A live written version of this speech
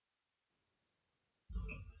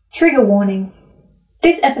Trigger warning.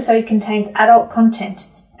 This episode contains adult content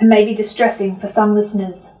and may be distressing for some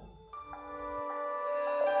listeners.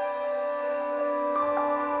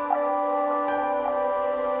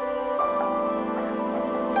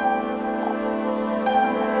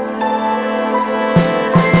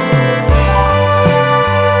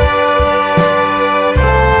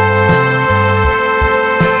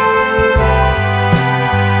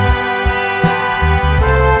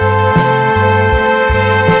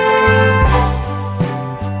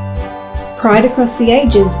 Pride Across the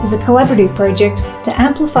Ages is a collaborative project to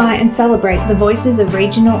amplify and celebrate the voices of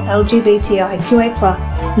regional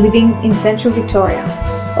LGBTIQA+ living in central Victoria.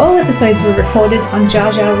 All episodes were recorded on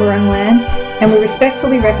Dja Dja Wurrung land, and we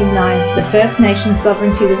respectfully recognise that First Nation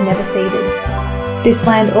sovereignty was never ceded. This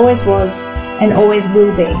land always was and always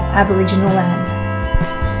will be Aboriginal land.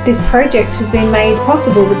 This project has been made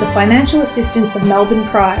possible with the financial assistance of Melbourne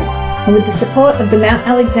Pride and with the support of the Mount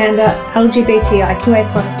Alexander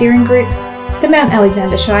LGBTIQA+ steering group, the Mount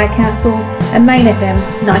Alexander Shire Council, and Main FM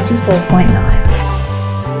 94.9.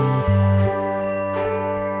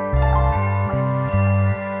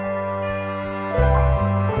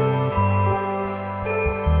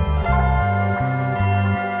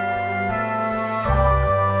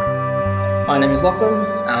 My name is Lachlan.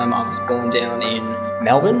 I was born down in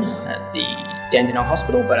Melbourne at the Dandenong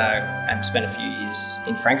Hospital, but I spent a few years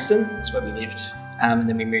in Frankston. That's where we lived. And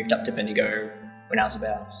then we moved up to Bendigo when I was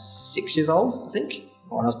about 6 years old, I think.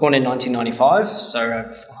 Well, I was born in 1995, so I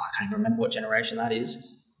can't even remember what generation that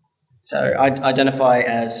is. So I identify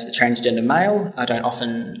as a transgender male. I don't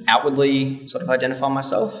often outwardly sort of identify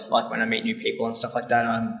myself. Like when I meet new people and stuff like that,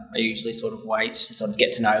 I usually sort of wait to sort of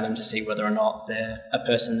get to know them to see whether or not they're a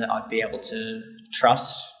person that I'd be able to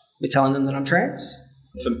trust with telling them that I'm trans.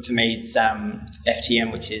 For me, it's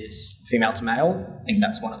FTM, which is female to male. I think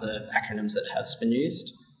that's one of the acronyms that has been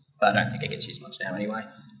used, but I don't think it gets used much now anyway.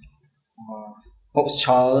 What was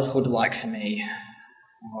childhood like for me?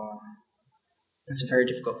 That's a very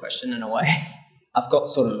difficult question in a way. I've got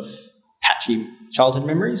sort of patchy childhood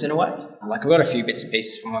memories in a way. Like I've got a few bits and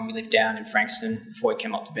pieces from when we lived down in Frankston before we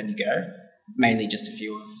came up to Bendigo, mainly just a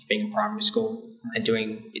few of being in primary school and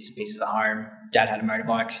doing bits and pieces at home. Dad had a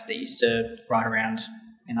motorbike that used to ride around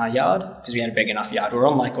in our yard because we had a big enough yard. We were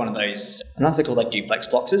on like one of those, I don't know if they're called like duplex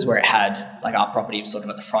boxes, where it had like our property was sort of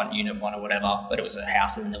at the front, unit one or whatever, but it was a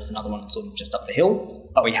house, and then there was another one sort of just up the hill.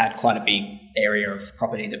 But we had quite a big area of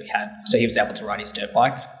property that we had, so he was able to ride his dirt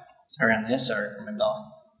bike around there. So I remember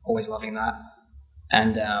always loving that,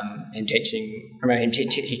 and him teaching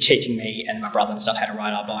me and my brother and stuff how to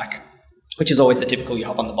ride our bike, which is always the typical, you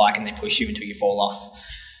hop on the bike and they push you until you fall off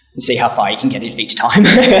and see how far you can get it each time.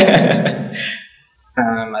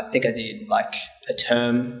 I think I did like a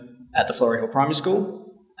term at the Flory Hill Primary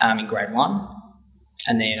School in grade 1,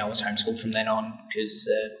 and then I was homeschooled from then on because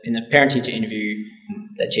in the parent-teacher interview,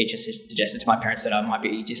 the teacher suggested to my parents that I might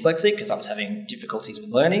be dyslexic because I was having difficulties with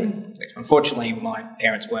learning. Unfortunately, my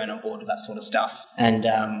parents weren't on board with that sort of stuff and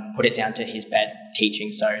put it down to his bad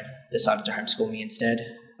teaching, so decided to homeschool me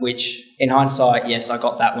instead. Which, in hindsight, yes, I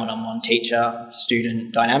got that one-on-one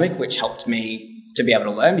teacher-student dynamic, which helped me to be able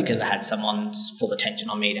to learn because I had someone's full attention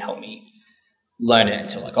on me to help me learn it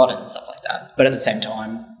until I got it and stuff like that. But at the same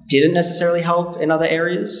time, didn't necessarily help in other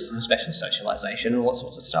areas, especially socialisation and all that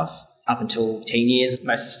sorts of stuff. Up until teen years,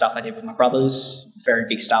 most of the stuff I did with my brothers, very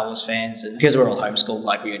big Star Wars fans, and because we were all homeschooled,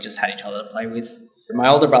 like we just had each other to play with. My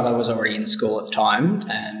older brother was already in school at the time,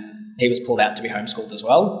 and he was pulled out to be homeschooled as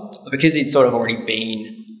well. But because he'd sort of already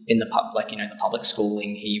been in the the public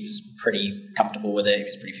schooling, he was pretty comfortable with it. He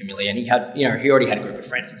was pretty familiar, and he had, he already had a group of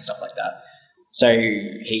friends and stuff like that. So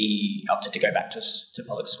he opted to go back to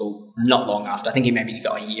public school not long after. I think he maybe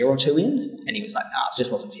got a year or two in, and he was like, nah, it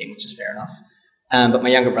just wasn't for him, which is fair enough. But my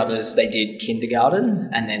younger brothers, they did kindergarten,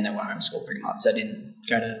 and then they were homeschooled pretty much. So I didn't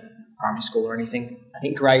go to primary school or anything. I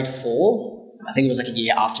think grade 4, I think it was like a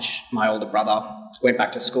year after my older brother went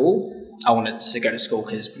back to school, I wanted to go to school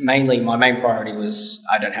because mainly my main priority was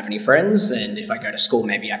I don't have any friends, and if I go to school,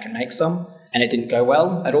 maybe I can make some. And it didn't go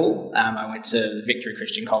well at all. I went to the Victory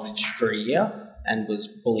Christian College for a year and was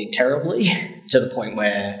bullied terribly to the point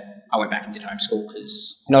where I went back and did homeschool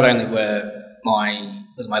because not only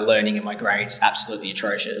was my learning and my grades absolutely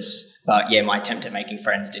atrocious, but yeah, my attempt at making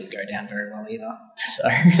friends didn't go down very well either. So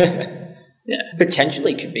yeah,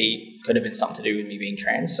 potentially could have been something to do with me being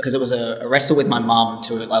trans because it was a wrestle with my mum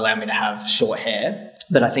to allow me to have short hair.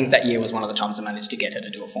 But I think that year was one of the times I managed to get her to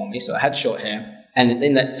do it for me. So I had short hair. And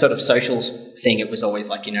in that sort of social thing, it was always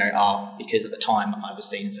like, because at the time I was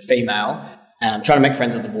seen as a female, trying to make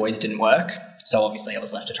friends with the boys didn't work. So obviously I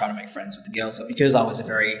was left to try to make friends with the girls. But because I was a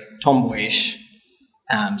very tomboyish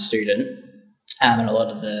student, and a lot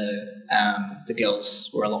of the girls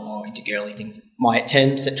were a lot more into girly things. My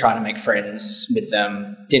attempts at trying to make friends with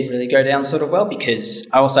them didn't really go down sort of well, because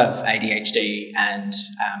I also have ADHD and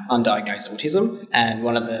undiagnosed autism, and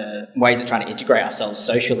one of the ways of trying to integrate ourselves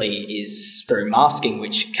socially is through masking,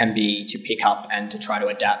 which can be to pick up and to try to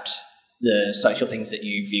adapt the social things that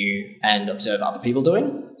you view and observe other people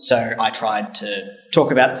doing. So I tried to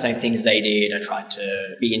talk about the same things they did. I tried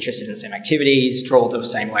to be interested in the same activities, draw the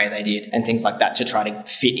same way they did, and things like that to try to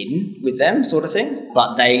fit in with them, sort of thing.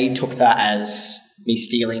 But they took that as me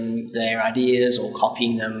stealing their ideas or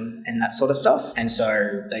copying them and that sort of stuff. And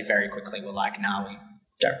so they very quickly were like, "No, we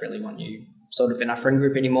don't really want you sort of in our friend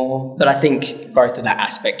group anymore." But I think both of that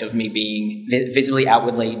aspect of me being visibly,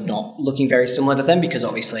 outwardly not looking very similar to them, because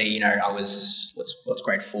obviously, you know, I was, what's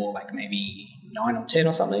grade 4, like maybe 9 or 10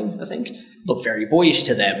 or something, I think, look very boyish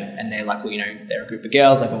to them. And they're like, well, you know, they're a group of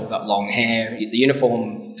girls, they've all got long hair. The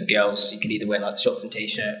uniform for girls, you could either wear like shorts and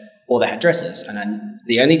t-shirt, or they had dresses. And then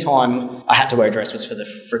the only time I had to wear a dress was for the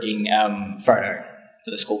frigging photo, for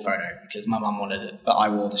the school photo, because my mum wanted it, but I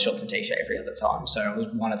wore the shorts and t-shirt every other time. So I was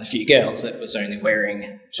one of the few girls that was only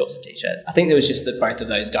wearing shorts and t-shirt. I think there was just both of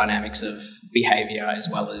those dynamics of behaviour, as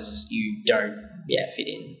well as you don't fit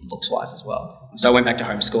in looks-wise as well. So I went back to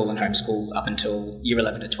homeschool and homeschooled up until year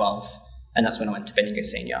 11 to 12, and that's when I went to Bendigo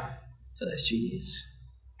Senior for those 2 years.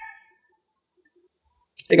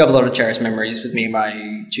 I think I have a lot of cherished memories with me and my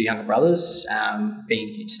 2 younger brothers,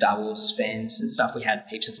 being huge Star Wars fans and stuff. We had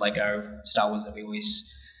heaps of Lego Star Wars that we always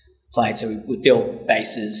played, so we would build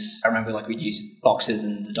bases. I remember we'd use boxes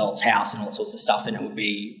in the doll's house and all sorts of stuff, and it would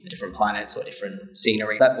be different planets or different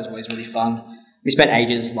scenery. That was always really fun. We spent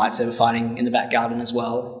ages lightsaber fighting in the back garden as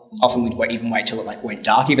well. Often we'd even wait till it went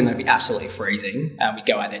dark, even though it'd be absolutely freezing. We'd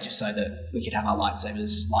go out there just so that we could have our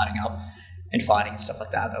lightsabers lighting up and fighting and stuff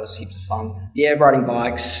like that. That was heaps of fun. Yeah, riding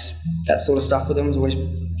bikes, that sort of stuff with them was always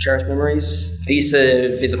cherished memories. I used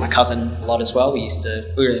to visit my cousin a lot as well. We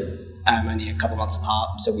were only a couple months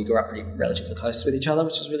apart, so we grew up relatively close with each other,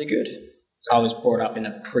 which was really good. So I was brought up in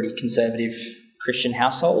a pretty conservative Christian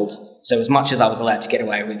household. So as much as I was allowed to get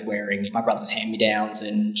away with wearing my brother's hand-me-downs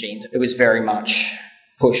and jeans, it was very much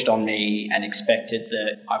pushed on me and expected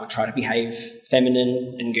that I would try to behave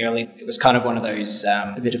feminine and girly. It was kind of one of those,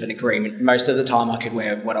 a bit of an agreement. Most of the time I could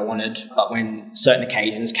wear what I wanted, but when certain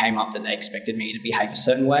occasions came up that they expected me to behave a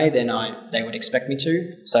certain way, then they would expect me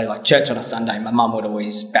to. So church on a Sunday, my mum would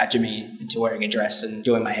always badger me into wearing a dress and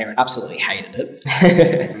doing my hair, and absolutely hated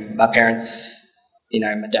it. My parents,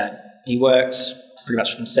 my dad, he worked pretty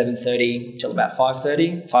much from 7:30 till about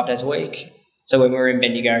 5:30, 5 days a week. So when we were in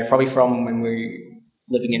Bendigo, probably from when we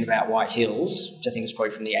living in about White Hills, which I think was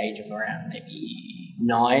probably from the age of around maybe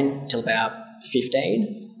 9 till about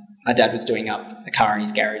 15. My dad was doing up a car in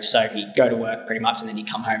his garage, so he'd go to work pretty much, and then he'd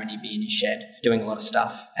come home and he'd be in his shed doing a lot of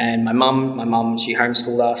stuff. And my mum, she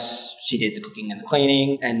homeschooled us. She did the cooking and the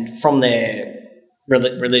cleaning, and from their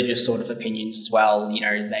religious sort of opinions as well,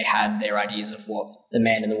 they had their ideas of what the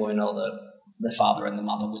man and the woman, or the father and the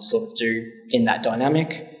mother, would sort of do in that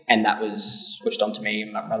dynamic, and that was pushed onto me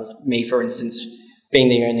and my brothers. Me, for instance, being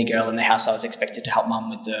the only girl in the house, I was expected to help mum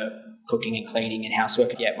with the cooking and cleaning and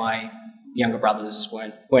housework, yet my younger brothers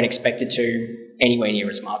weren't expected to anywhere near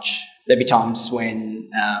as much. There'd be times when,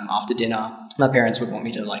 after dinner, my parents would want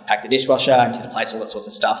me to pack the dishwasher, empty the plates, all that sorts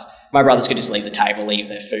of stuff. My brothers could just leave the table, leave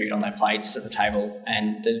their food on their plates at the table,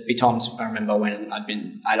 and there'd be times I remember when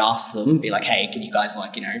I'd ask them, be like, "Hey, can you guys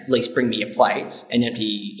at least bring me your plates and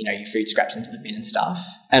empty your food scraps into the bin and stuff?"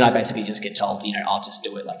 And I basically just get told, "I'll just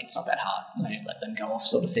do it. It's not that hard. Let them go off,"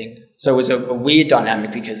 sort of thing. So it was a weird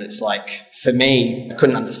dynamic, because it's for me, I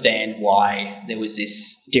couldn't understand why there was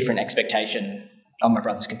this different expectation on my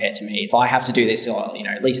brothers compared to me. If I have to do this,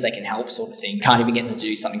 at least they can help, sort of thing. Can't even get them to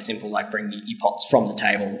do something simple like bring your pots from the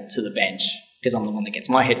table to the bench, because I'm the one that gets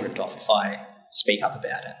my head ripped off if I speak up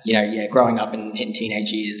about it. Growing up and hitting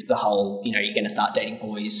teenage years, the whole, you're going to start dating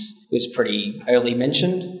boys was pretty early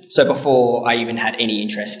mentioned. So before I even had any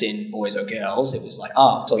interest in boys or girls, it was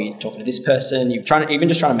so you're talking to this person, you're trying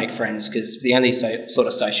to make friends, because the only sort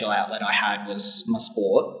of social outlet I had was my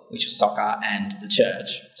sport, which was soccer, and the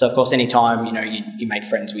church. So of course, any time, you make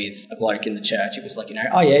friends with a bloke in the church, it was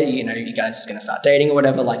you guys are going to start dating or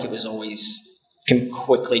whatever. It was always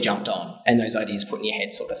quickly jumped on, and those ideas put in your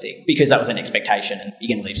head, sort of thing, because that was an expectation. And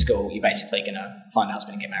you're going to leave school, you're basically going to find a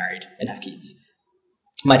husband and get married and have kids.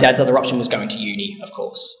 My dad's other option was going to uni, of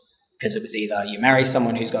course, because it was either you marry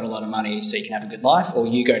someone who's got a lot of money so you can have a good life, or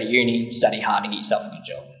you go to uni, study hard and get yourself a good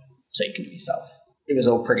job so you can do it yourself. It was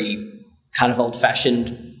all pretty kind of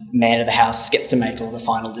old-fashioned. Man of the house gets to make all the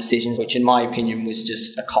final decisions, which in my opinion was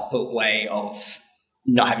just a cop-out way of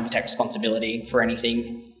not having to take responsibility for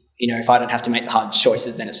anything. You know, if I don't have to make the hard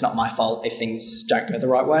choices, then it's not my fault if things don't go the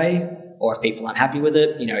right way, or if people aren't happy with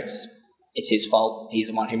it. You know, it's his fault. He's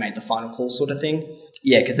the one who made the final call, sort of thing.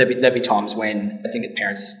 Yeah, because there'll be times when I think that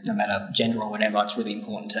parents, no matter gender or whatever, it's really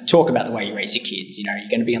important to talk about the way you raise your kids. You know, you're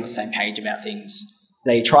going to be on the same page about things.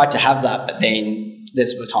 They tried to have that, but then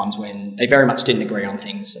there's times when they very much didn't agree on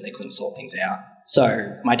things and they couldn't sort things out.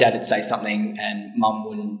 So my dad would say something and mum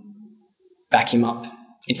wouldn't back him up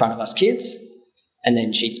in front of us kids, and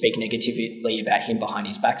then she'd speak negatively about him behind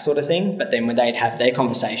his back, sort of thing. But then when they'd have their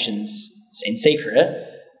conversations in secret,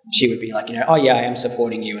 she would be like, you know, oh yeah, I am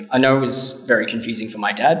supporting you. And I know it was very confusing for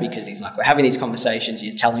my dad, because he's like, we're having these conversations,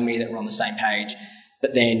 you're telling me that we're on the same page,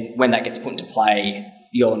 but then when that gets put into play,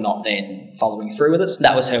 you're not then following through with it.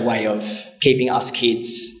 That was her way of keeping us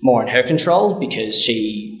kids more in her control, because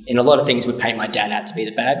she, in a lot of things, would paint my dad out to be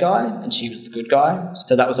the bad guy and she was the good guy.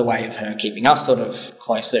 So that was a way of her keeping us sort of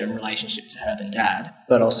closer in relationship to her than dad.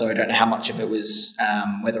 But also I don't know how much of it was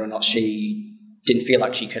whether or not she didn't feel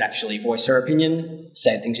like she could actually voice her opinion,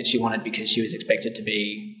 say things that she wanted, because she was expected to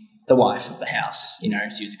be the wife of the house. You know,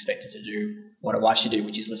 she was expected to do what a wife should do,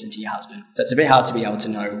 which is listen to your husband. So it's a bit hard to be able to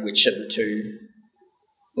know which of the two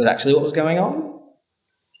was actually what was going on.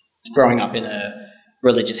 Growing up in a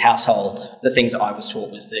religious household, the things that I was taught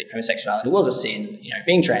was that homosexuality was a sin, you know,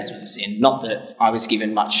 being trans was a sin. Not that I was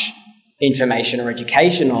given much information or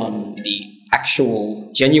education on the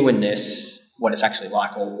actual genuineness, what it's actually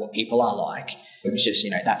like or what people are like. It was just, you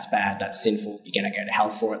know, that's bad, that's sinful, you're going to go to hell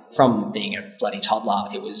for it. From being a bloody toddler,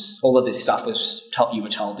 it was all of this stuff was told. You were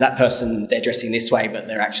told that person, they're dressing this way, but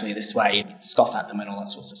they're actually this way. Scoff at them and all that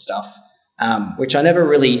sorts of stuff, which I never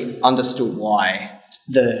really understood why.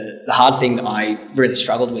 The hard thing that I really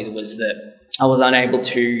struggled with was that I was unable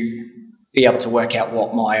to be able to work out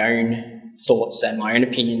what my own thoughts and my own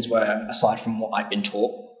opinions were, aside from what I'd been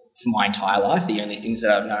taught for my entire life, the only things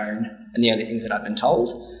that I've known and the only things that I've been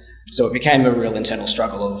told. So it became a real internal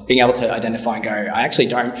struggle of being able to identify and go, I actually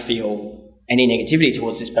don't feel any negativity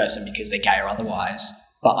towards this person because they're gay or otherwise,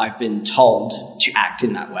 but I've been told to act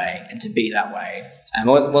in that way and to be that way. And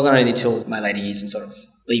it wasn't only until my later years and sort of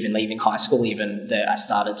leaving high school even that I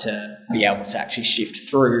started to be able to actually shift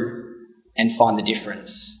through and find the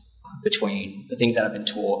difference between the things that I've been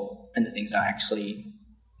taught and the things that I actually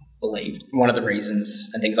believed. One of the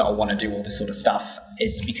reasons and things that I want to do all this sort of stuff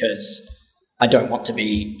is because I don't want to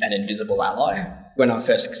be an invisible ally. When I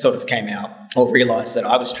first sort of came out or realised that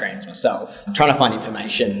I was trans myself, trying to find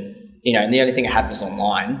information, you know, and the only thing I had was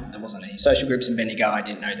online. There wasn't any social groups in Bendigo. I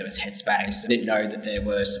didn't know there was Headspace. I didn't know that there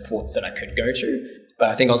were supports that I could go to. But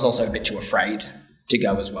I think I was also a bit too afraid to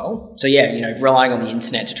go as well. So yeah, you know, relying on the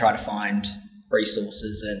internet to try to find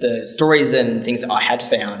resources and the stories and things that I had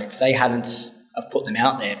found, if they hadn't have put them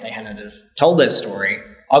out there, if they hadn't have told their story,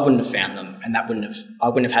 I wouldn't have found them, and I wouldn't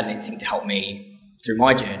have had anything to help me through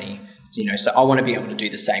my journey. You know, so I want to be able to do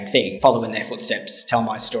the same thing, follow in their footsteps, tell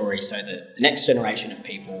my story, so that the next generation of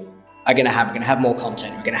people are going to have more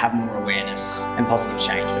content, we're going to have more awareness and positive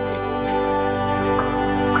change for people.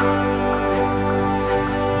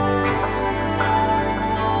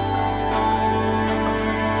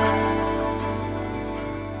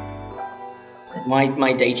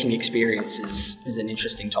 My dating experience is an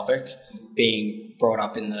interesting topic. Being brought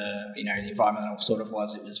up in the environment that I sort of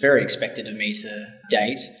was, it was very expected of me to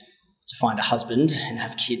date, to find a husband and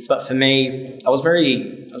have kids. But for me, I was a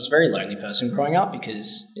very lonely person growing up,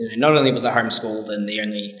 because not only was I homeschooled and the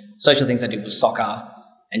only social things I did was soccer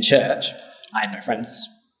and church, I had no friends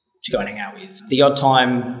to go and hang out with. The odd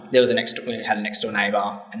time we had a next door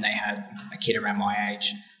neighbour and they had a kid around my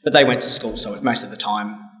age, but they went to school, so most of the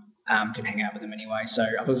time could hang out with them anyway. So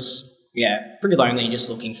I was pretty lonely, just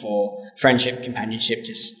looking for friendship, companionship,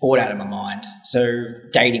 just bored out of my mind. So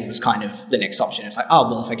dating was kind of the next option. It's like, oh,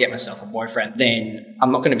 well, if I get myself a boyfriend, then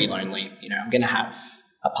I'm not going to be lonely. You know, I'm going to have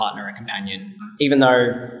a partner, a companion. Even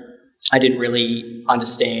though I didn't really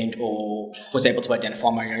understand or was able to identify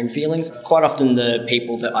my own feelings, quite often the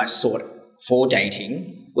people that I sought for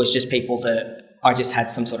dating was just people that I just had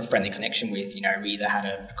some sort of friendly connection with. You know, we either had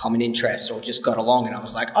a common interest or just got along, and I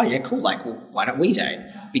was like, oh yeah, cool, like, well, why don't we date?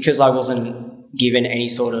 Because I wasn't given any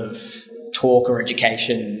sort of talk or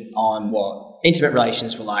education on what intimate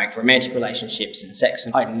relations were like, romantic relationships and sex,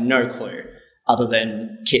 and I had no clue other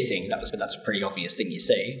than kissing. That's a pretty obvious thing you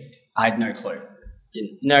see. I had no clue.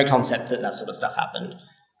 No concept that sort of stuff happened.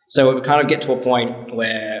 So it would kind of get to a point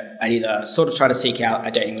where I'd either sort of try to seek out a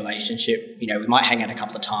dating relationship. You know, we might hang out a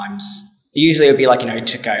couple of times. Usually it would be like,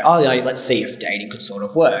 to go, oh, yeah, let's see if dating could sort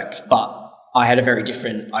of work. But I had a very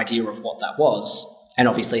different idea of what that was, and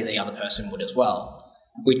obviously the other person would as well.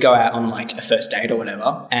 we'd go out on like a first date or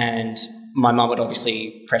whatever, and my mum would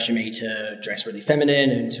obviously pressure me to dress really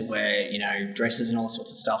feminine and to wear, dresses and all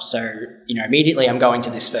sorts of stuff. So, immediately I'm going to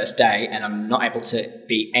this first date and I'm not able to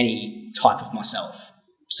be any type of myself.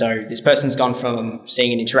 So this person's gone from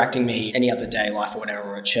seeing and interacting me any other day life or whatever,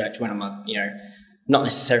 or at church when I'm, not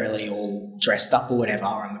necessarily all dressed up or whatever,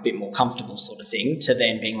 or I'm a bit more comfortable sort of thing, to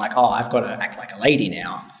then being like, oh, I've got to act like a lady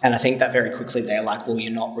now. And I think that very quickly they're like, well,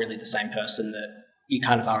 you're not really the same person that you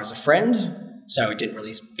kind of are as a friend. So it didn't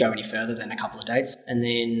really go any further than a couple of dates. And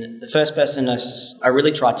then the first person I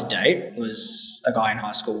really tried to date was a guy in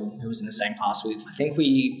high school who was in the same class with. I think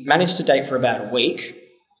we managed to date for about a week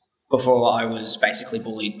before I was basically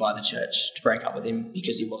bullied by the church to break up with him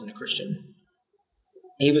because he wasn't a Christian.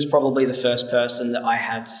 He was probably the first person that I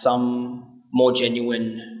had some more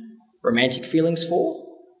genuine romantic feelings for.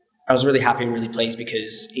 I was really happy and really pleased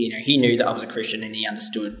because, he knew that I was a Christian and he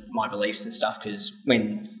understood my beliefs and stuff, because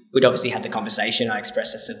when we'd obviously had the conversation, I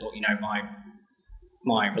said, look,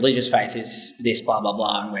 my religious faith is this, blah, blah,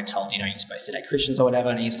 blah, and we're told, you're supposed to date Christians or whatever,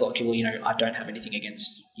 and he's like, well, I don't have anything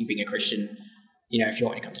against you being a Christian, if you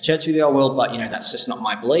want me to come to church with you, I will, but, that's just not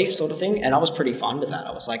my belief sort of thing. And I was pretty fine with that.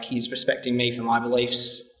 I was like, he's respecting me for my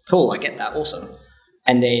beliefs. Cool, I get that, awesome.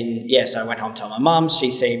 And then, so I went home to my mum.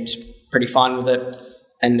 She seemed pretty fine with it.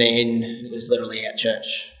 And then it was literally at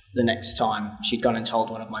church the next time. She'd gone and told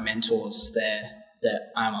one of my mentors there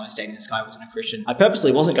that I was dating this guy who wasn't a Christian. I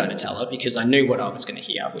purposely wasn't going to tell her because I knew what I was going to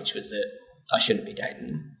hear, which was that I shouldn't be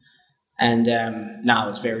dating. And I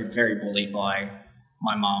was very, very bullied by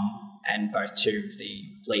my mum and both two of the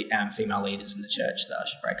female leaders in the church that I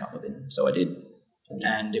should break up with him. So I did.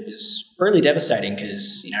 And it was really devastating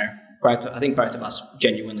because, I think both of us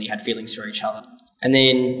genuinely had feelings for each other. And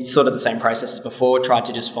then sort of the same process as before, tried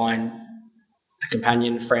to just find a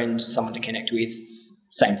companion, friend, someone to connect with.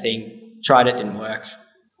 Same thing. Tried it, didn't work.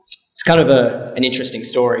 It's kind of an interesting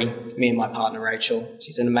story. It's me and my partner, Rachel.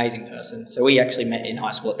 She's an amazing person. So we actually met in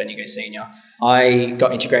high school at Bendigo Senior. I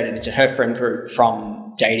got integrated into her friend group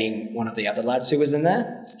from dating one of the other lads who was in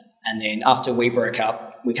there. And then after we broke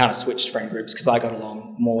up, we kind of switched friend groups because I got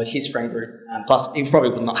along more with his friend group. Plus, he probably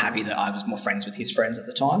was not happy that I was more friends with his friends at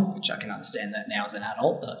the time, which I can understand that now as an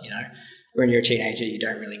adult. But, when you're a teenager, you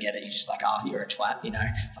don't really get it. You're just like, you're a twat, Me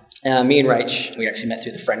and Rach, we actually met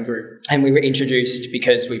through the friend group, and we were introduced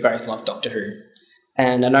because we both loved Doctor Who.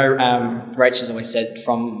 And I know Rach has always said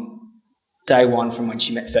from day one, from when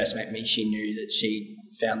she first met me, she knew that she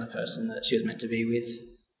found the person that she was meant to be with.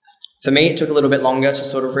 For me, it took a little bit longer to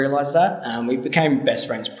sort of realise that. We became best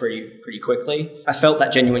friends pretty quickly. I felt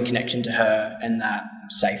that genuine connection to her and that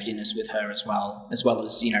safetiness with her as well as,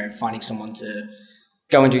 finding someone to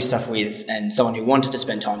go and do stuff with and someone who wanted to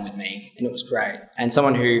spend time with me, and it was great. And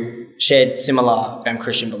someone who shared similar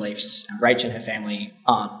Christian beliefs. Rach and her family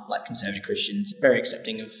aren't like conservative Christians, very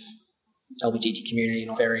accepting of LGBT community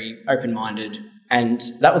and very open-minded. And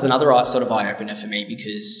that was another sort of eye-opener for me,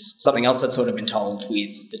 because something else I'd sort of been told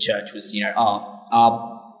with the church was,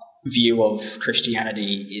 our view of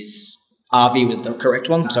Christianity is, our view is the correct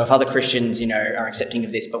one. So if other Christians, are accepting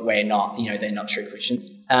of this, but we're not, they're not true Christians.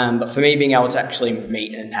 But for me, being able to actually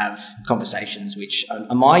meet and have conversations, which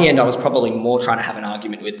on my end, I was probably more trying to have an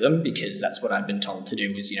argument with them, because that's what I'd been told to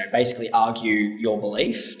do, was, basically argue your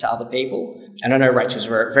belief to other people. And I know Rach was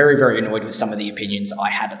very, very annoyed with some of the opinions I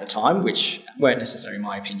had at the time, which weren't necessarily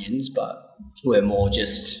my opinions, but were more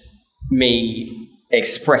just me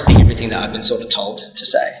expressing everything that I'd been sort of told to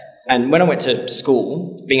say. And when I went to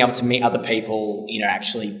school, being able to meet other people,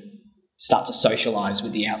 actually start to socialise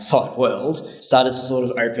with the outside world, started to sort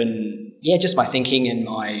of open, just my thinking and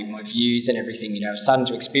my views and everything, starting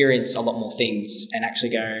to experience a lot more things and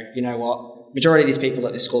actually go, you know what, majority of these people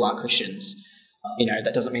at this school aren't Christians.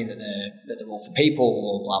 That doesn't mean that they're all for people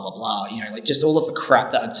or blah, blah, blah, just all of the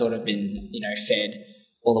crap that I'd sort of been, fed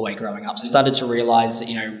all the way growing up. So I started to realise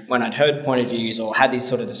that, when I'd heard point of views or had these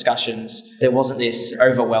sort of discussions, there wasn't this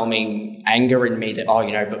overwhelming anger in me that,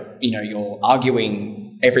 you're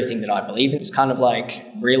arguing everything that I believe in. It's kind of like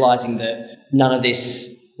realising that none of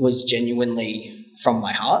this was genuinely from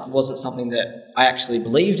my heart. It wasn't something that I actually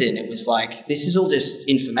believed in. It was like, this is all just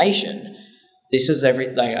information. This is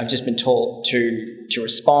everything. I've just been taught to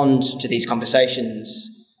respond to these conversations,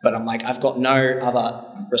 but I'm like, I've got no other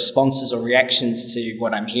responses or reactions to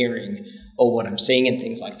what I'm hearing or what I'm seeing and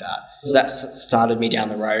things like that. So that started me down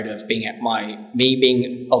the road of being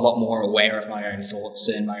a lot more aware of my own thoughts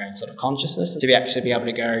and my own sort of consciousness, to actually be able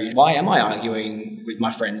to go, why am I arguing with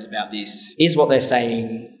my friends about this? Is what they're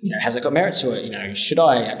saying, has it got merit to it? Should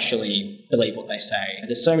I actually believe what they say?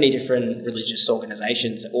 There's so many different religious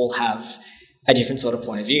organisations that all have a different sort of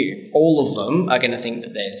point of view. All of them are going to think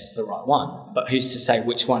that theirs is the right one, but who's to say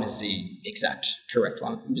which one is the exact correct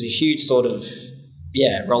one? It was a huge sort of,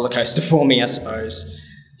 roller coaster for me, I suppose.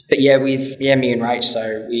 But me and Rach,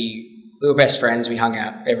 so we were best friends. We hung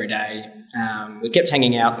out every day. We kept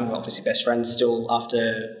hanging out, and we're obviously best friends still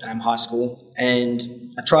after high school. And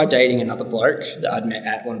I tried dating another bloke that I'd met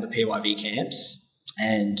at one of the PYV camps.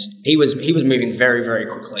 And he was moving very, very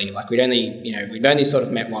quickly. Like we'd only sort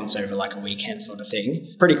of met once over like a weekend sort of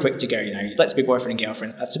thing. Pretty quick to go, let's be boyfriend and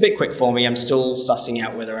girlfriend. That's a bit quick for me. I'm still sussing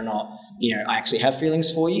out whether or not, I actually have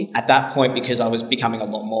feelings for you. At that point, because I was becoming a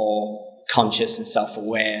lot more conscious and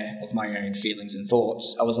self-aware of my own feelings and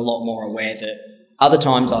thoughts, I was a lot more aware that other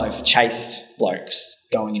times I've chased blokes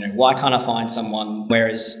going, why can't I find someone?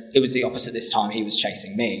 Whereas it was the opposite this time, he was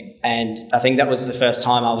chasing me. And I think that was the first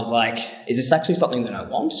time I was like, is this actually something that I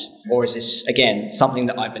want? Or is this, again, something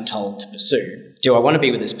that I've been told to pursue? Do I want to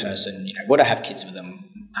be with this person? Would I have kids with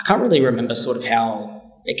them? I can't really remember sort of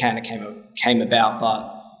how it kind of came about,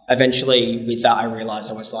 but eventually with that I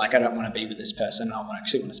realised I was like, I don't want to be with this person. I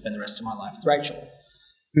actually want to spend the rest of my life with Rachel.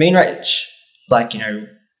 Me and Rach,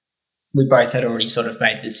 we both had already sort of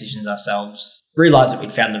made the decisions ourselves, realised that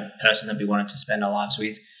we'd found the person that we wanted to spend our lives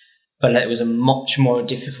with, but it was a much more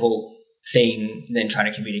difficult thing than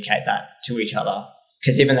trying to communicate that to each other.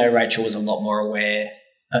 Because even though Rachel was a lot more aware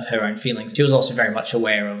of her own feelings, she was also very much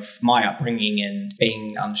aware of my upbringing and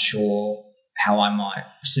being unsure how I might,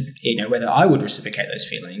 whether I would reciprocate those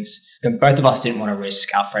feelings. And both of us didn't want to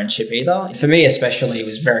risk our friendship either. For me especially, it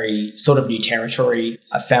was very sort of new territory.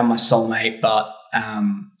 I found my soulmate, but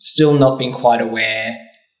still not being quite aware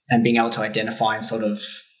and being able to identify and sort of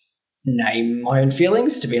name my own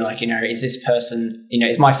feelings to be like, is this person,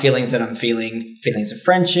 is my feelings that I'm feeling feelings of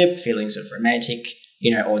friendship, feelings of romantic,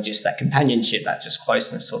 or just that companionship, that just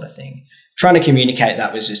closeness sort of thing. Trying to communicate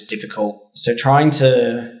that was just difficult. So trying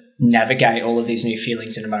to navigate all of these new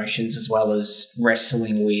feelings and emotions, as well as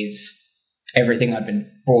wrestling with everything I've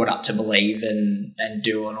been brought up to believe and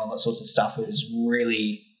do and all that sorts of stuff, it was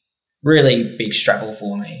really, really big struggle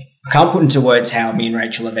for me. I can't put into words how me and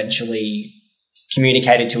Rachel eventually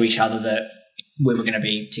communicated to each other that we were going to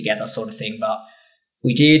be together sort of thing, but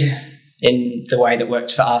we did in the way that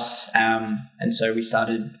worked for us. And so we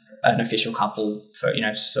started an official couple for,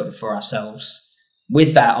 sort of for ourselves.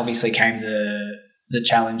 With that obviously came the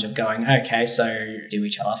challenge of going, okay, so do we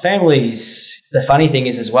tell our families? The funny thing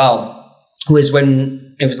is as well, was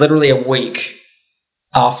when it was literally a week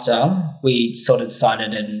after we sort of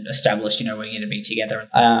decided and established, we're going to be together.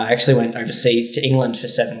 I actually went overseas to England for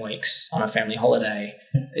 7 weeks on a family holiday.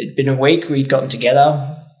 It'd been a week, we'd gotten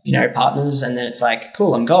together, partners, and then it's like,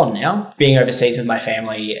 cool, I'm gone now. Being overseas with my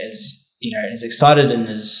family is, as excited and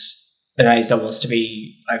as amazed I was to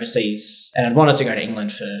be overseas. And I'd wanted to go to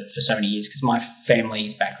England for so many years because my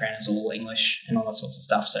family's background is all English and all that sorts of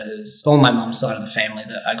stuff. So there's all my mum's side of the family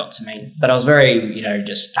that I got to meet. But I was very,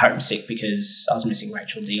 just homesick because I was missing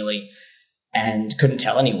Rachel dearly and couldn't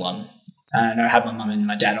tell anyone. And I had my mum and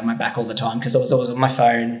my dad on my back all the time because I was always on my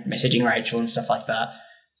phone messaging Rachel and stuff like that.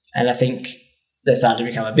 And I think they started to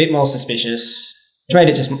become a bit more suspicious, which made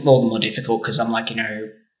it just all the more difficult because I'm like,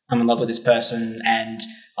 I'm in love with this person and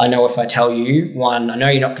I know if I tell you, one, I know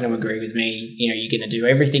you're not going to agree with me. You're going to do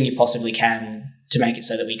everything you possibly can to make it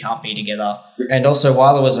so that we can't be together. And also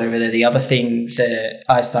while I was over there, the other thing that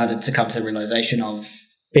I started to come to the realisation of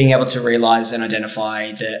being able to realise and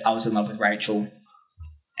identify that I was in love with Rachel,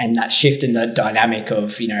 and that shift in the dynamic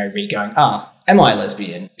of, me going, am I a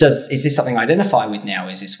lesbian? Is this something I identify with now?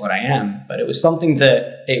 Is this what I am? But it was something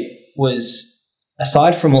that it was,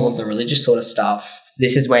 aside from all of the religious sort of stuff,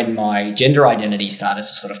 this is when my gender identity started to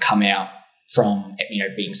sort of come out from,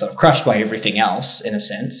 being sort of crushed by everything else, in a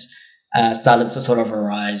sense, started to sort of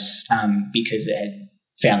arise because it had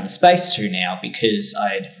found the space to now, because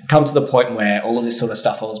I'd come to the point where all of this sort of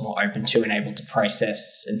stuff I was more open to and able to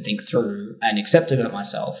process and think through and accept about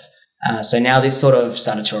myself. So now this sort of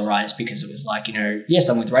started to arise because it was like, yes,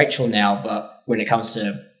 I'm with Rachel now, but when it comes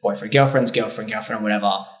to boyfriend, girlfriend, or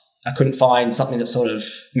whatever, I couldn't find something that sort of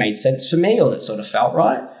made sense for me or that sort of felt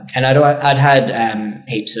right. And I'd had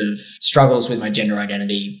heaps of struggles with my gender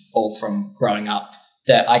identity all from growing up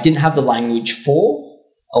that I didn't have the language for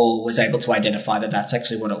or was able to identify that that's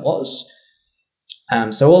actually what it was.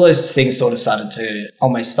 So all those things sort of started to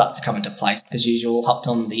almost start to come into place. As usual, hopped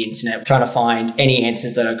on the internet trying to find any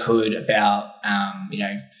answers that I could about,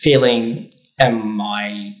 feeling, am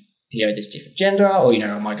I, this different gender or,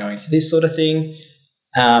 am I going through this sort of thing?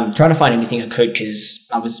 Trying to find anything I could because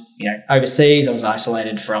I was, overseas. I was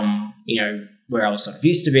isolated from, where I was sort of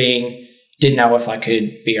used to being. didn't know if I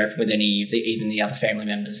could be open with any of even the other family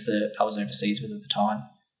members that I was overseas with at the time.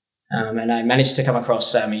 And I managed to come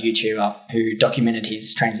across a YouTuber who documented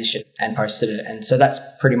his transition and posted it. And so that's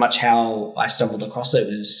pretty much how I stumbled across it,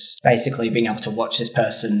 was basically being able to watch this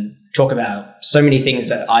person talk about so many things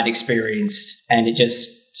that I'd experienced, and it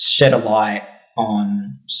just shed a light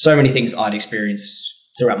on so many things I'd experienced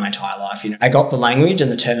throughout my entire life. I got the language and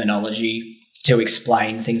the terminology to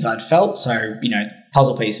explain things I'd felt. So,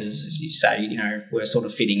 puzzle pieces, as you say, were sort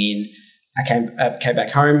of fitting in. I came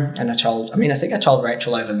back home and I think I told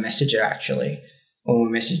Rachel over Messenger actually, when we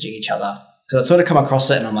were messaging each other, because I'd sort of come across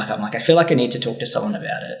it and I'm like, I feel like I need to talk to someone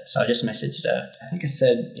about it. So I just messaged her. I think I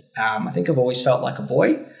said, I think I've always felt like a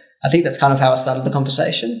boy. I think that's kind of how I started the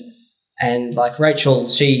conversation. And like Rachel,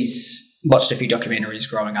 she's watched a few documentaries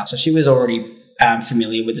growing up, so she was already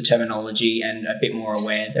familiar with the terminology and a bit more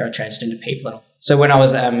aware there are transgender people. So when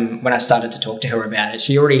I started to talk to her about it,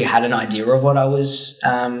 she already had an idea of what I was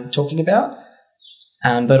talking about.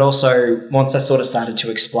 But also once I sort of started to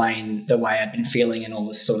explain the way I'd been feeling and all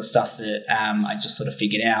this sort of stuff that I just sort of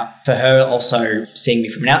figured out, for her also seeing me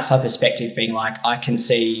from an outside perspective, being like, I can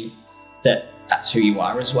see that that's who you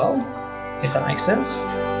are as well, if that makes sense.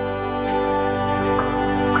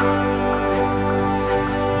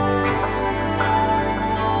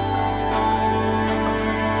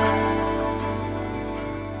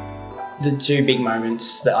 The two big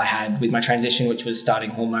moments that I had with my transition, which was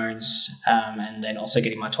starting hormones and then also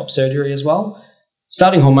getting my top surgery as well.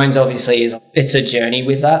 Starting hormones obviously it's a journey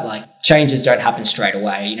with that. Like changes don't happen straight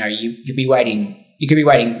away. You could be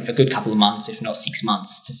waiting a good couple of months, if not 6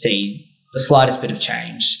 months, to see the slightest bit of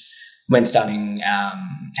change when starting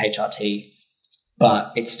HRT.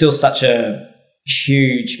 But it's still such a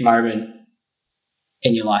huge moment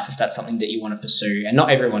in your life if that's something that you want to pursue, and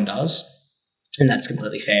not everyone does. And that's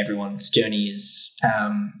completely fair. Everyone's journey is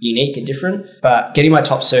unique and different. But getting my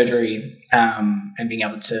top surgery and being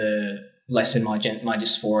able to lessen my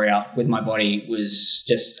dysphoria with my body was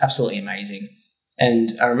just absolutely amazing.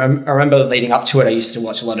 And I remember leading up to it, I used to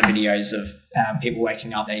watch a lot of videos of people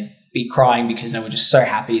waking up. They'd be crying because they were just so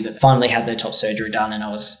happy that they finally had their top surgery done. And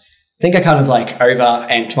I think I kind of like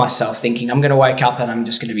over-amped myself, thinking I'm going to wake up and I'm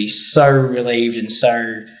just going to be so relieved and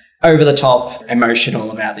so over the top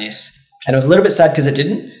emotional about this. And it was a little bit sad because it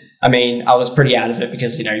didn't. I mean, I was pretty out of it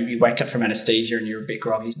because, you wake up from anesthesia and you're a bit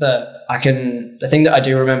groggy. But the thing that I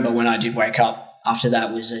do remember when I did wake up after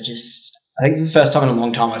that was I think the first time in a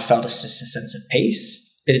long time I felt just a sense of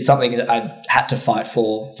peace. It is something that I had to fight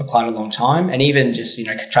for quite a long time. And even just,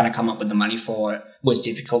 trying to come up with the money for it was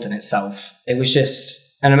difficult in itself. It was just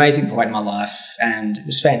an amazing point in my life and it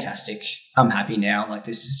was fantastic. I'm happy now. Like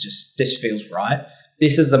this feels right.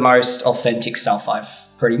 This is the most authentic self I've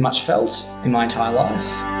pretty much felt in my entire life.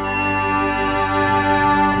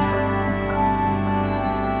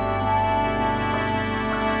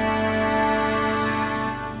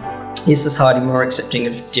 Is society more accepting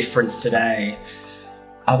of difference today?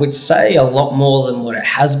 I would say a lot more than what it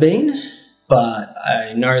has been, but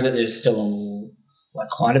I know that there's still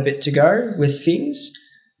quite a bit to go with things.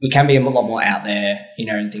 We can be a lot more out there,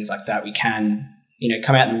 and things like that. We can,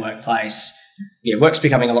 come out in the workplace. Yeah, work's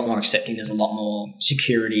becoming a lot more accepting. There's a lot more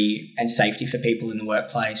security and safety for people in the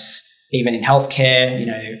workplace. Even in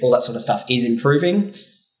healthcare, all that sort of stuff is improving.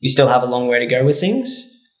 You still have a long way to go with things.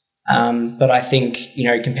 But I think,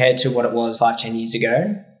 compared to what it was 5-10 years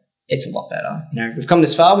ago, it's a lot better. We've come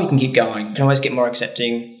this far, we can keep going. We can always get more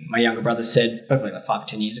accepting. My younger brother said, probably 5 or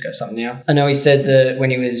 10 years ago, something now. I know he said that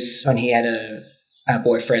when he had a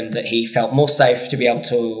boyfriend, that he felt more safe to be able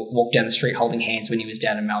to walk down the street holding hands when he was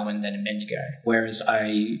down in Melbourne than in Bendigo. Whereas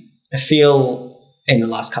I feel in the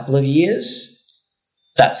last couple of years,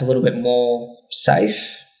 that's a little bit more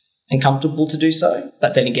safe and comfortable to do so.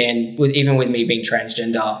 But then again, even with me being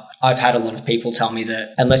transgender, I've had a lot of people tell me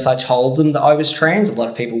that unless I told them that I was trans, a lot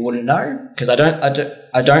of people wouldn't know, because I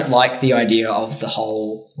don't like the idea of the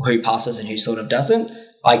whole who passes and who sort of doesn't.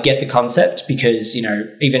 I get the concept because,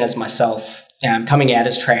 even as myself, coming out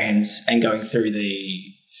as trans and going through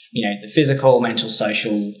the physical, mental,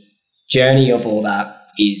 social journey of all that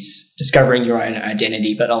is discovering your own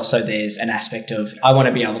identity, but also there's an aspect of I want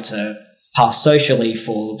to be able to pass socially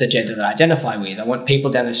for the gender that I identify with. I want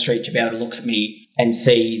people down the street to be able to look at me and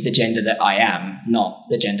see the gender that I am, not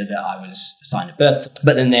the gender that I was assigned at birth.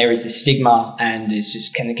 But then there is this stigma, and there's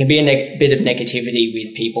just there can be a bit of negativity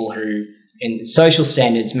with people who, in social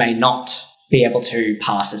standards, may not be able to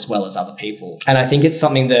pass as well as other people. And I think it's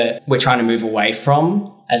something that we're trying to move away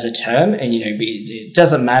from as a term. And, it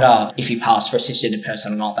doesn't matter if you pass for a cisgender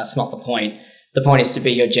person or not. That's not the point. The point is to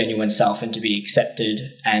be your genuine self and to be accepted,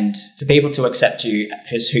 and for people to accept you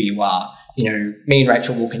as who you are me and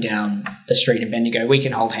Rachel walking down the street in Bendigo, we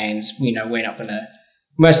can hold hands. We're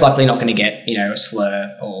most likely not going to get, a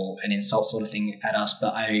slur or an insult sort of thing at us.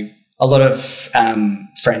 But a lot of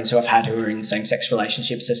friends who I've had who are in same-sex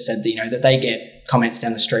relationships have said that, that they get comments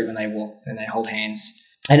down the street when they walk and they hold hands.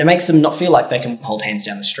 And it makes them not feel like they can hold hands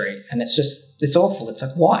down the street. And it's awful. It's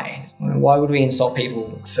like, why? Why would we insult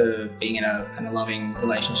people for being in a loving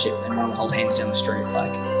relationship and want to hold hands down the street?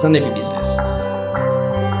 Like, it's none of your business.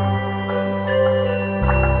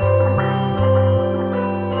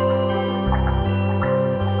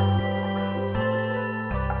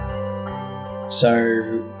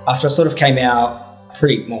 So after I sort of came out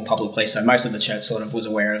pretty more publicly, so most of the church sort of was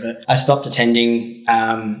aware of it, I stopped attending,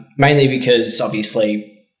 mainly because obviously,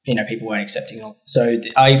 people weren't accepting it. So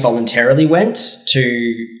I voluntarily went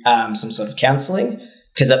to some sort of counselling,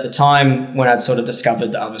 because at the time when I'd sort of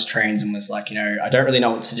discovered that I was trans and was like, I don't really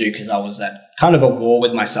know what to do, because I was at kind of a war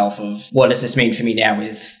with myself of what does this mean for me now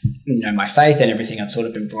with, my faith and everything I'd sort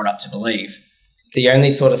of been brought up to believe. The only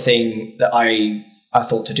sort of thing that I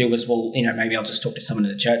thought to do was, maybe I'll just talk to someone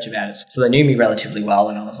in the church about it. So they knew me relatively well,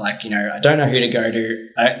 and I was like, I don't know who to go to.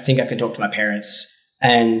 I don't think I can talk to my parents.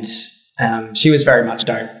 And she was very much,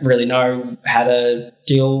 don't really know how to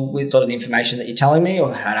deal with sort of the information that you're telling me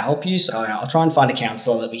or how to help you. So I'll try and find a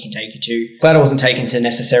counsellor that we can take you to. Glad I wasn't taken to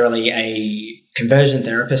necessarily a conversion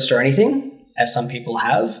therapist or anything, as some people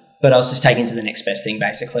have. But I was just taken to the next best thing,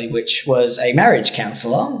 basically, which was a marriage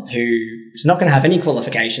counsellor who's not going to have any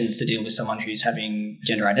qualifications to deal with someone who's having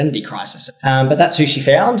gender identity crisis. But that's who she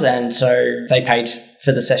found. And so they paid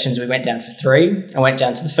for the sessions. We went down for 3. I went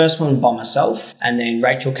down to the first one by myself, and then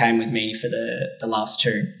Rachel came with me for the last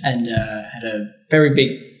 2 and had a very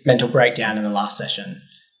big mental breakdown in the last session.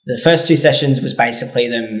 The first 2 sessions was basically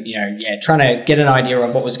them, trying to get an idea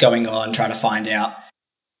of what was going on, trying to find out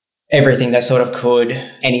everything they sort of could,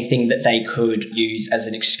 anything that they could use as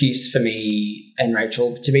an excuse for me and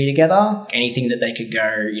Rachel to be together, anything that they could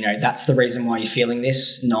go, that's the reason why you're feeling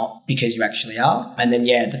this, not because you actually are. And then,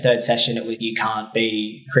 the third session, it was you can't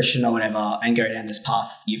be Christian or whatever and go down this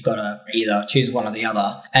path. You've got to either choose one or the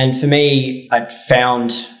other. And for me, I'd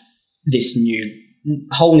found this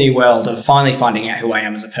whole new world of finally finding out who I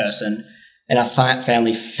am as a person. And I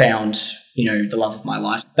finally found, the love of my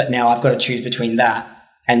life. But now I've got to choose between that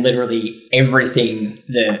and literally everything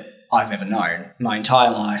that I've ever known, my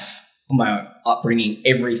entire life, my upbringing,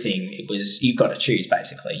 everything. It was, you've got to choose,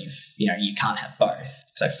 basically. You can't have both.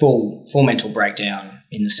 So full mental breakdown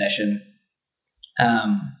in the session.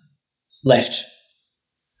 Left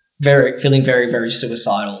feeling very, very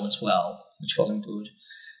suicidal as well, which wasn't good.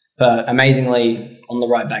 But amazingly, on the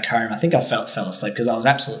ride back home, I think I fell asleep because I was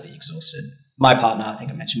absolutely exhausted. My partner, I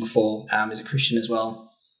think I mentioned before, is a Christian as well.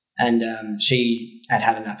 And she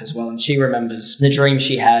had a nap as well. And she remembers the dream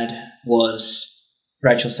she had was,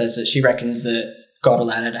 Rachel says that she reckons that God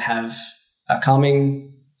allowed her to have a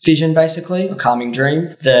calming vision, basically, a calming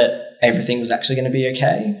dream, that everything was actually going to be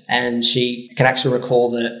okay. And she can actually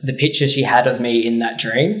recall that the picture she had of me in that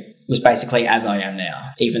dream was basically as I am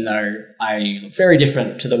now, even though I look very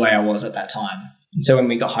different to the way I was at that time. And so when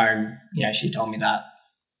we got home, she told me that.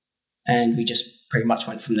 And we just pretty much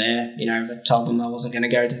went from there. I told them I wasn't going to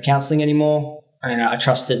go to the counselling anymore. And I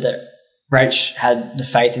trusted that Rach had the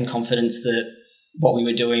faith and confidence that what we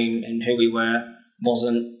were doing and who we were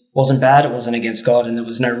wasn't bad. It wasn't against God, and there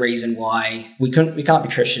was no reason why we can't be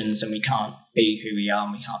Christians and we can't be who we are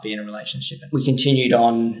and we can't be in a relationship. We continued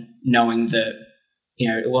on knowing that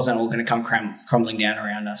it wasn't all going to come crumbling down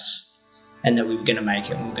around us, and that we were going to make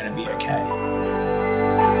it and we were going to be okay.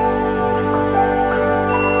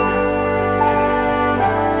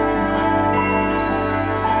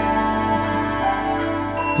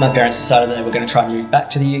 My parents decided that they were going to try and move back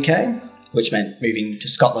to the UK, which meant moving to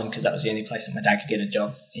Scotland because that was the only place that my dad could get a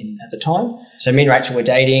job in at the time. So me and Rachel were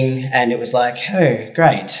dating, and it was like, oh,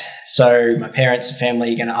 great. So my parents and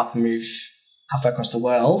family are going to up and move halfway across the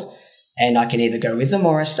world, and I can either go with them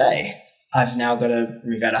or I stay. I've now got to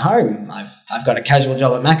move out of home. I've got a casual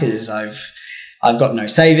job at Macca's. I've got no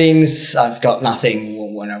savings. I've got nothing.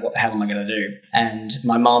 Well, what the hell am I going to do? And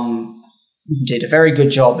my mum did a very good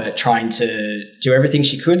job at trying to do everything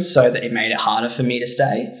she could so that it made it harder for me to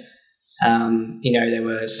stay. They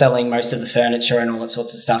were selling most of the furniture and all that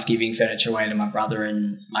sorts of stuff, giving furniture away to my brother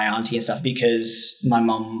and my auntie and stuff, because my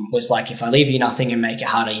mum was like, if I leave you nothing and make it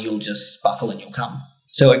harder, you'll just buckle and you'll come.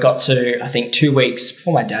 So it got to, I think, 2 weeks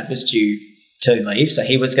before my dad was due to leave. So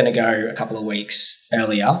he was going to go a couple of weeks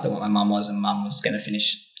earlier than what my mum was, and mum was going to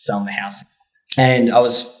finish selling the house. And I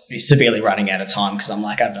was severely running out of time because I'm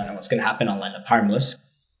like, I don't know what's going to happen. I'll end up homeless.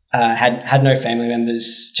 had no family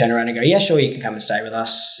members turn around and go, yeah, sure, you can come and stay with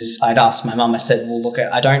us. I'd asked my mum, I said, well, look,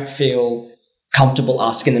 I don't feel comfortable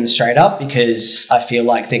asking them straight up because I feel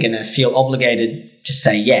like they're going to feel obligated to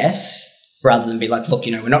say yes rather than be like, look,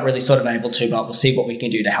 we're not really sort of able to, but we'll see what we can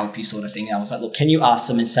do to help you sort of thing. And I was like, look, can you ask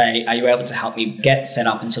them and say, are you able to help me get set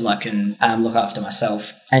up until I can look after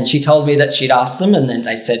myself? And she told me that she'd asked them and then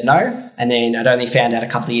they said no. And then I'd only found out a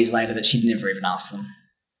couple of years later that she'd never even asked them.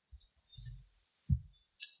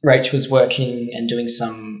 Rach was working and doing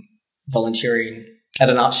some volunteering at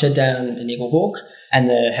an art shed down in Eagle Hawk, and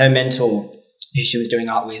her mentor, who she was doing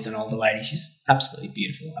art with, an older lady, she's absolutely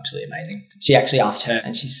beautiful, absolutely amazing. She actually asked her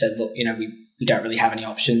and she said, look, we don't really have any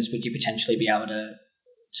options. Would you potentially be able to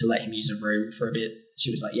let him use a room for a bit? She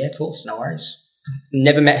was like, yeah, of course, no worries.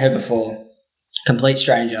 Never met her before. Complete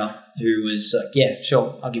stranger who was like, yeah,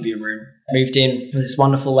 sure, I'll give you a room. Moved in with this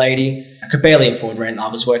wonderful lady. I could barely afford rent. I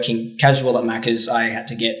was working casual at Macca's. I had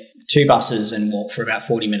to get 2 buses and walk for about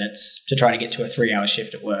 40 minutes to try to get to a 3-hour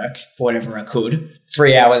shift at work for whatever I could.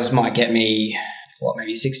 3 hours might get me,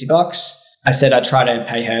 maybe $60. I said I'd try to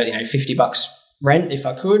pay her, $50 rent if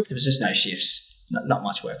I could. There was just no shifts, not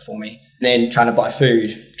much work for me. And then trying to buy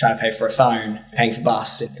food, trying to pay for a phone, paying for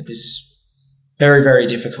bus. It was very, very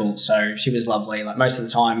difficult. So she was lovely. Like most of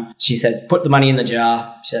the time, she said, put the money in the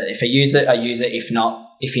jar. She said, if I use it, I use it. If not,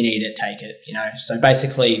 if you need it, take it, So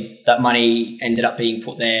basically that money ended up being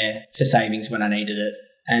put there for savings when I needed it.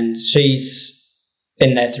 And she's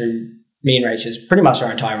been there through me and Rachel's pretty much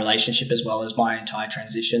our entire relationship as well as my entire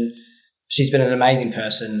transition. She's been an amazing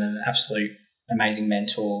person, an absolute amazing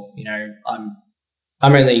mentor.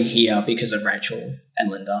 I'm really here because of Rachel and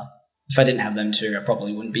Linda. If I didn't have them two, I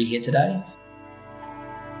probably wouldn't be here today.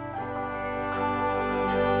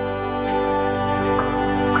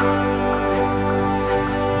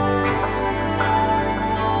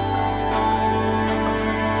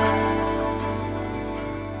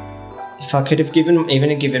 If I could have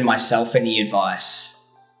given myself any advice,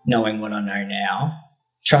 knowing what I know now,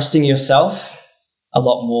 trusting yourself a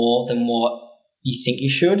lot more than what you think you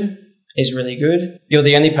should is really good. You're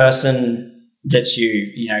the only person that's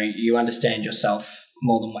you understand yourself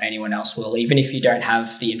more than what anyone else will, even if you don't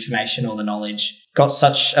have the information or the knowledge. Got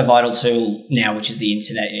such a vital tool now, which is the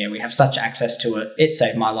internet. We have such access to it. It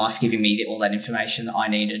saved my life, giving me all that information that I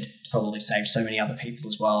needed. Probably saved so many other people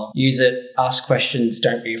as well. Use it, ask questions,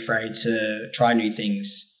 don't be afraid to try new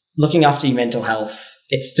things. Looking after your mental health,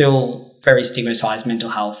 it's still very stigmatized, mental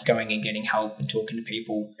health, going and getting help and talking to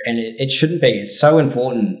people. And it shouldn't be. It's so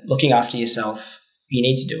important. Looking after yourself, you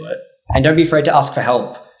need to do it. And don't be afraid to ask for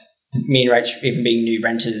help. Me and Rach, even being new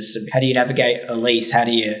renters, how do you navigate a lease? How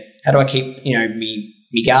do I keep, me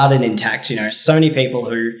garden intact? So many people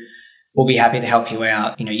who will be happy to help you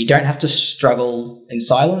out. You don't have to struggle in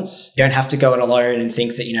silence. You don't have to go it alone and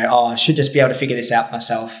think that, I should just be able to figure this out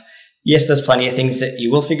myself. Yes, there's plenty of things that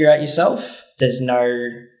you will figure out yourself. There's no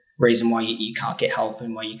reason why you can't get help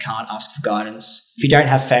and why you can't ask for guidance. If you don't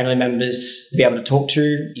have family members to be able to talk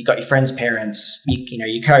to, you've got your friends' parents,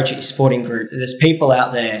 your coach at your sporting group. There's people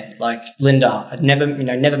out there like Linda. I'd never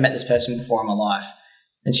met this person before in my life.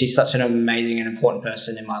 And she's such an amazing and important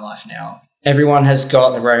person in my life now. Everyone has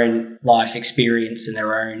got their own life experience and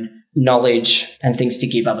their own knowledge and things to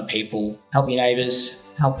give other people. Help your neighbours,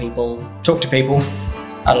 help people, talk to people.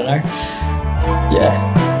 I don't know.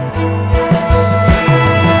 Yeah.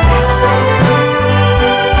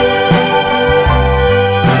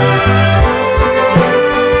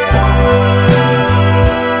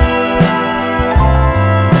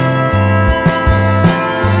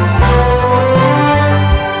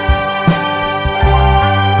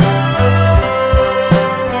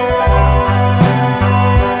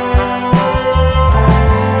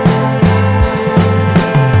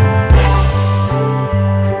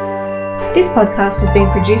 This podcast has been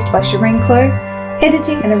produced by Shireen Clow,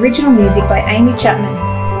 editing and original music by Amy Chapman,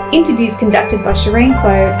 interviews conducted by Shireen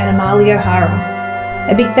Clow and Amalia O'Hara.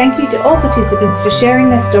 A big thank you to all participants for sharing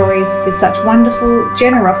their stories with such wonderful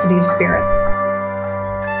generosity of spirit.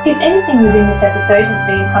 If anything within this episode has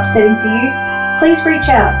been upsetting for you, please reach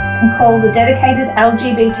out and call the dedicated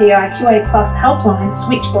LGBTIQA+ helpline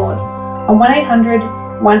Switchboard on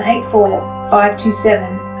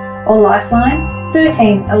 1-800-184-527 or Lifeline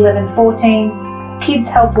 13 11 14, Kids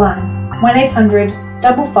Helpline 1-800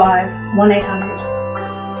 55 1800.